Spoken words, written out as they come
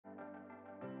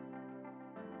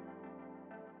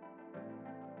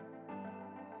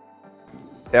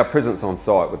Our presence on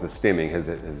site with the stemming has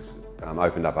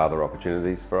opened up other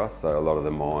opportunities for us. So a lot of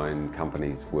the mine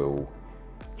companies will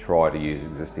try to use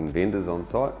existing vendors on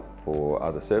site for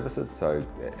other services. So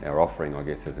our offering, I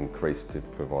guess, has increased to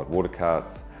provide water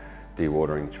carts,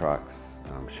 dewatering trucks,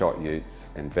 shot utes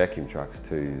and vacuum trucks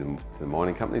to the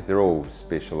mining companies. They're all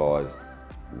specialised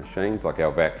machines. Like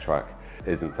our vac truck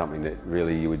isn't something that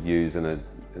really you would use in a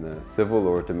civil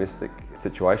or a domestic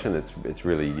situation. It's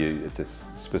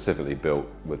just specifically built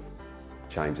with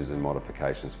changes and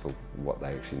modifications for what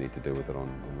they actually need to do with it on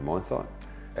the mine site.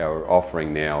 Our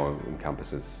offering now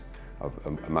encompasses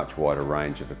a much wider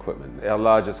range of equipment. Our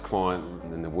largest client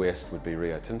in the west would be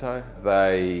Rio Tinto.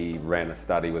 They ran a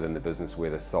study within the business where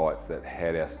the sites that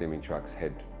had our stemming trucks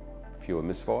had fewer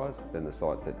misfires than the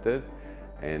sites that did,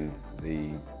 and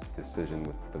the decision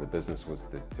for the business was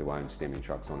to own stemming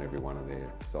trucks on every one of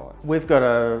their sites. We've got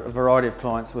a variety of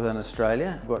clients within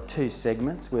Australia. We've got two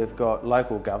segments. We've got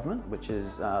local government, which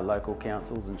is local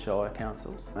councils and shire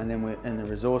councils. And then we're in the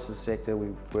resources sector. We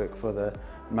work for the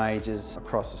majors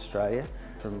across Australia,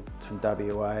 from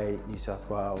WA, New South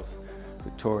Wales,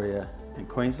 Victoria and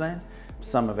Queensland.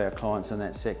 Some of our clients in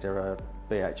that sector are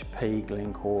BHP,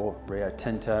 Glencore, Rio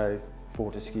Tinto,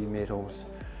 Fortescue Metals,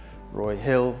 Roy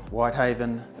Hill,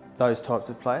 Whitehaven, those types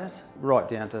of players, right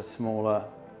down to smaller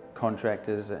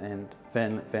contractors and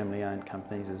family-owned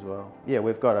companies as well. Yeah,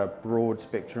 we've got a broad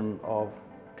spectrum of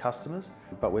customers,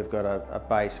 but we've got a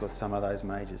base with some of those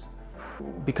majors.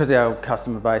 Because our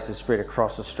customer base is spread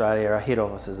across Australia, our head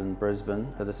office is in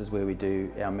Brisbane, so this is where we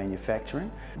do our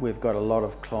manufacturing. We've got a lot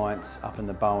of clients up in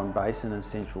the Bowen Basin in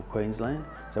central Queensland,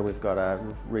 so we've got a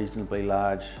reasonably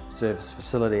large service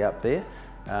facility up there.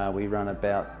 We run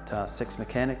about 6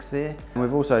 mechanics there. And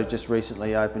we've also just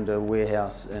recently opened a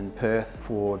warehouse in Perth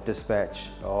for dispatch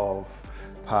of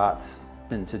parts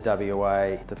into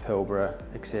WA, the Pilbara,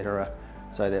 etc.,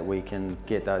 so that we can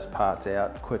get those parts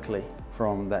out quickly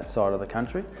from that side of the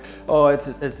country. Oh, it's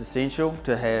essential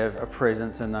to have a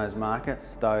presence in those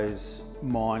markets. Those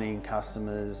mining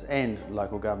customers and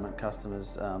local government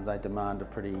customers, they demand a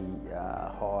pretty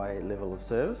high level of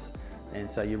service. And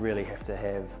so you really have to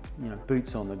have,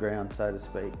 boots on the ground, so to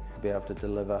speak, to be able to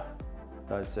deliver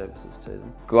those services to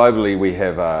them. Globally, we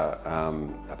have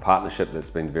a partnership that's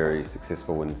been very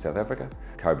successful in South Africa.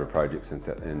 Cobra Projects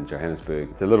in Johannesburg.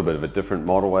 It's a little bit of a different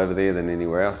model over there than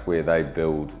anywhere else, where they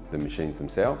build the machines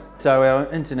themselves. So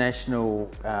our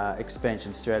international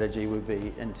expansion strategy would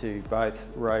be into both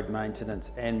road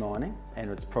maintenance and mining, and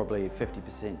it's probably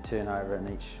 50% turnover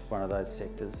in each one of those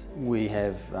sectors. We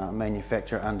have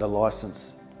manufacture under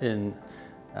license in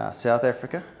South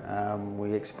Africa.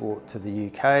 We export to the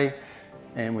UK,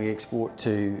 and we export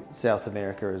to South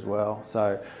America as well.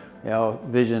 So our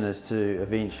vision is to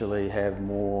eventually have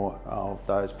more of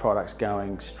those products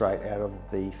going straight out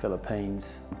of the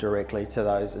Philippines directly to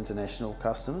those international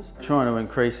customers. Trying to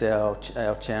increase our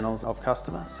channels of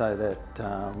customer so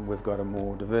that we've got a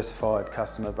more diversified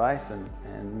customer base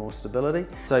and more stability.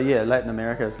 So yeah, Latin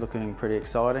America is looking pretty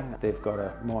exciting. They've got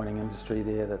a mining industry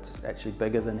there that's actually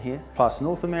bigger than here. Plus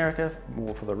North America,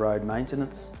 more for the road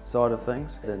maintenance side of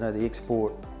things. The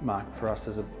export market for us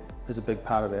is a big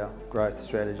part of our growth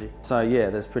strategy. So yeah,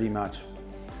 there's pretty much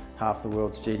half the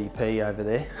world's GDP over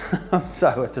there,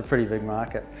 so it's a pretty big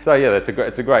market. So yeah,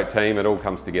 it's a great team. It all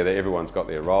comes together. Everyone's got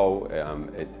their role.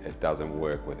 It doesn't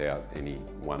work without any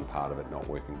one part of it not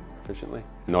working efficiently.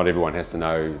 Not everyone has to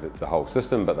know the whole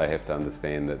system, but they have to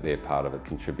understand that their part of it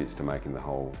contributes to making the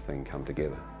whole thing come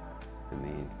together in the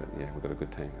end. But yeah, we've got a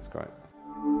good team. It's great.